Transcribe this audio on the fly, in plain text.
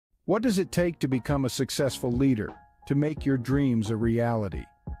What does it take to become a successful leader, to make your dreams a reality?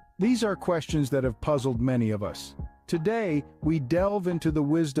 These are questions that have puzzled many of us. Today, we delve into the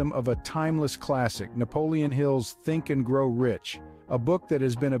wisdom of a timeless classic, Napoleon Hill's Think and Grow Rich, a book that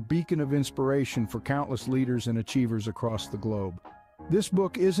has been a beacon of inspiration for countless leaders and achievers across the globe. This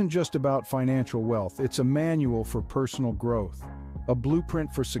book isn't just about financial wealth, it's a manual for personal growth, a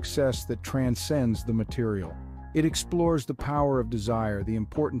blueprint for success that transcends the material. It explores the power of desire, the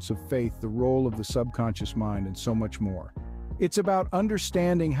importance of faith, the role of the subconscious mind, and so much more. It's about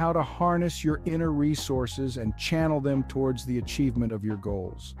understanding how to harness your inner resources and channel them towards the achievement of your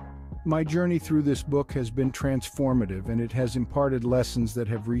goals. My journey through this book has been transformative, and it has imparted lessons that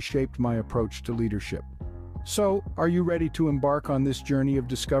have reshaped my approach to leadership. So, are you ready to embark on this journey of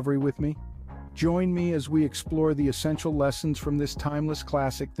discovery with me? Join me as we explore the essential lessons from this timeless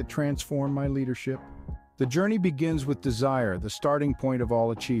classic that transformed my leadership. The journey begins with desire, the starting point of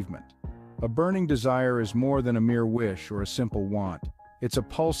all achievement. A burning desire is more than a mere wish or a simple want. It's a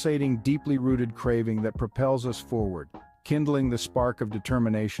pulsating, deeply rooted craving that propels us forward, kindling the spark of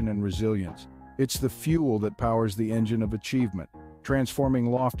determination and resilience. It's the fuel that powers the engine of achievement, transforming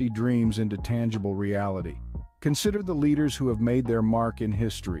lofty dreams into tangible reality. Consider the leaders who have made their mark in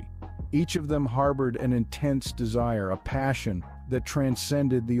history. Each of them harbored an intense desire, a passion that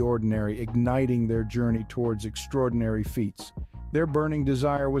transcended the ordinary, igniting their journey towards extraordinary feats. Their burning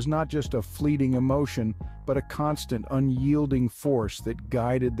desire was not just a fleeting emotion, but a constant, unyielding force that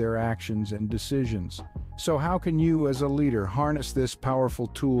guided their actions and decisions. So how can you, as a leader, harness this powerful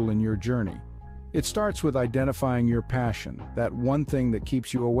tool in your journey? It starts with identifying your passion, that one thing that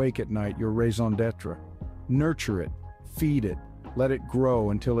keeps you awake at night, your raison d'etre. Nurture it, feed it, let it grow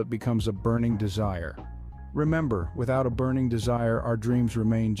until it becomes a burning desire. Remember, without a burning desire, our dreams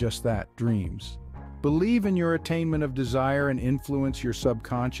remain just that, dreams. Believe in your attainment of desire and influence your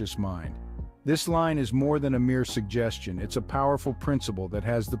subconscious mind. This line is more than a mere suggestion, it's a powerful principle that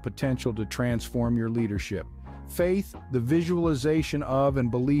has the potential to transform your leadership. Faith, the visualization of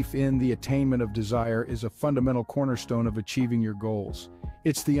and belief in the attainment of desire, is a fundamental cornerstone of achieving your goals.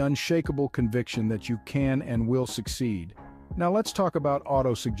 It's the unshakable conviction that you can and will succeed. Now let's talk about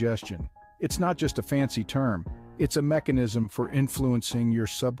autosuggestion. It's not just a fancy term. It's a mechanism for influencing your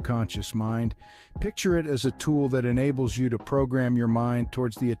subconscious mind. Picture it as a tool that enables you to program your mind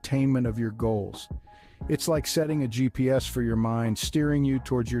towards the attainment of your goals. It's like setting a GPS for your mind, steering you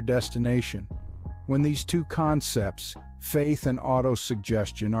towards your destination. When these two concepts, faith and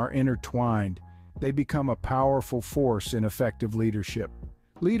autosuggestion, are intertwined, they become a powerful force in effective leadership.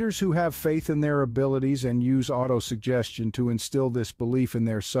 Leaders who have faith in their abilities and use autosuggestion to instill this belief in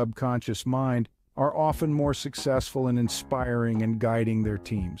their subconscious mind are often more successful in inspiring and guiding their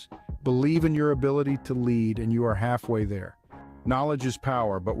teams. Believe in your ability to lead, and you are halfway there. Knowledge is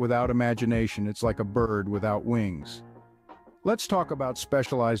power, but without imagination, it's like a bird without wings. Let's talk about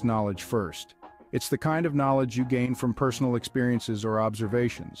specialized knowledge first. It's the kind of knowledge you gain from personal experiences or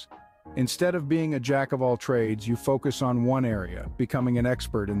observations. Instead of being a jack of all trades, you focus on one area, becoming an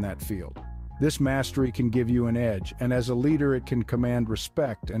expert in that field. This mastery can give you an edge, and as a leader, it can command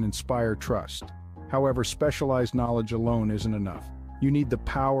respect and inspire trust. However, specialized knowledge alone isn't enough. You need the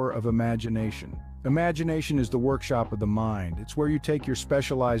power of imagination. Imagination is the workshop of the mind. It's where you take your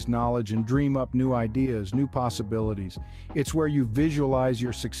specialized knowledge and dream up new ideas, new possibilities. It's where you visualize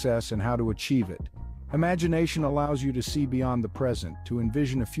your success and how to achieve it. Imagination allows you to see beyond the present, to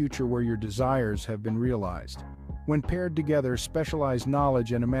envision a future where your desires have been realized. When paired together, specialized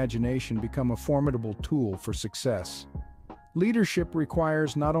knowledge and imagination become a formidable tool for success. Leadership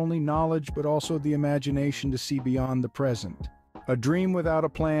requires not only knowledge but also the imagination to see beyond the present. A dream without a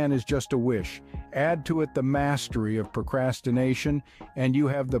plan is just a wish. Add to it the mastery of procrastination, and you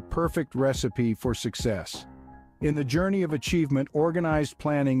have the perfect recipe for success. In the journey of achievement, organized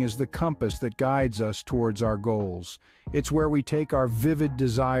planning is the compass that guides us towards our goals. It's where we take our vivid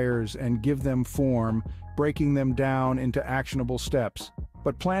desires and give them form, breaking them down into actionable steps.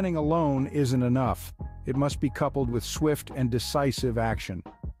 But planning alone isn't enough. It must be coupled with swift and decisive action.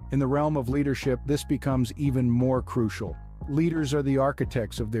 In the realm of leadership, this becomes even more crucial. Leaders are the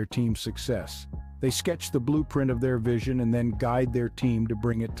architects of their team's success. They sketch the blueprint of their vision and then guide their team to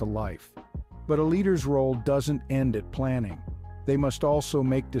bring it to life. But a leader's role doesn't end at planning. They must also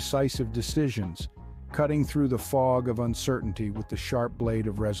make decisive decisions, cutting through the fog of uncertainty with the sharp blade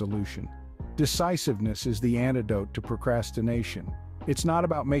of resolution. Decisiveness is the antidote to procrastination. It's not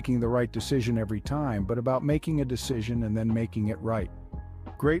about making the right decision every time, but about making a decision and then making it right.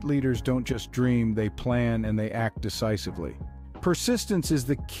 Great leaders don't just dream, they plan and they act decisively. Persistence is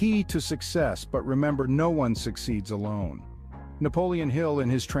the key to success, but remember, no one succeeds alone. Napoleon Hill, in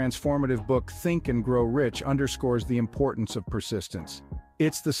his transformative book Think and Grow Rich, underscores the importance of persistence.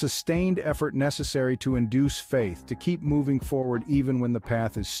 It's the sustained effort necessary to induce faith, to keep moving forward even when the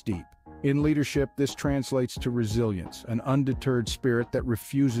path is steep. In leadership, this translates to resilience, an undeterred spirit that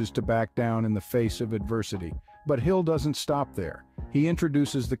refuses to back down in the face of adversity. But Hill doesn't stop there. He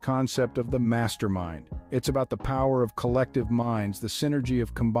introduces the concept of the mastermind. It's about the power of collective minds, the synergy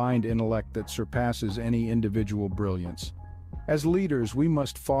of combined intellect that surpasses any individual brilliance. As leaders, we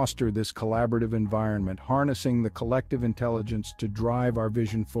must foster this collaborative environment, harnessing the collective intelligence to drive our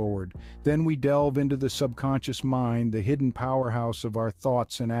vision forward. Then we delve into the subconscious mind, the hidden powerhouse of our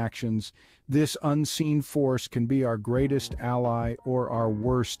thoughts and actions. This unseen force can be our greatest ally or our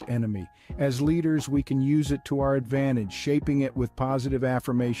worst enemy. As leaders, we can use it to our advantage, shaping it with positive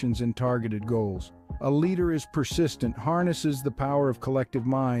affirmations and targeted goals. A leader is persistent, harnesses the power of collective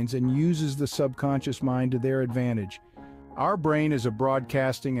minds, and uses the subconscious mind to their advantage. Our brain is a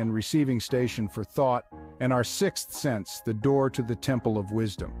broadcasting and receiving station for thought, and our sixth sense, the door to the temple of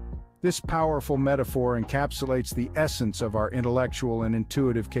wisdom. This powerful metaphor encapsulates the essence of our intellectual and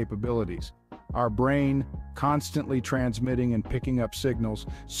intuitive capabilities. Our brain, constantly transmitting and picking up signals,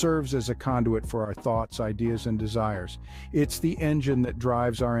 serves as a conduit for our thoughts, ideas, and desires. It's the engine that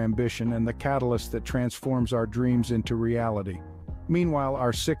drives our ambition and the catalyst that transforms our dreams into reality. Meanwhile,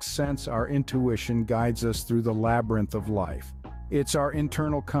 our sixth sense, our intuition, guides us through the labyrinth of life. It's our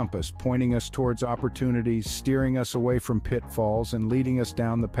internal compass, pointing us towards opportunities, steering us away from pitfalls, and leading us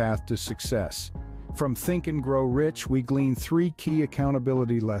down the path to success. From Think and Grow Rich, we glean three key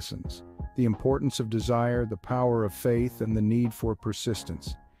accountability lessons: the importance of desire, the power of faith, and the need for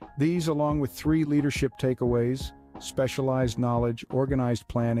persistence. These, along with three leadership takeaways, specialized knowledge, organized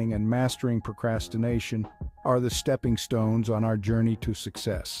planning, and mastering procrastination, are the stepping stones on our journey to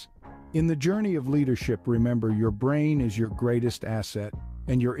success. In the journey of leadership, remember, your brain is your greatest asset,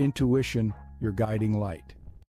 and your intuition, your guiding light.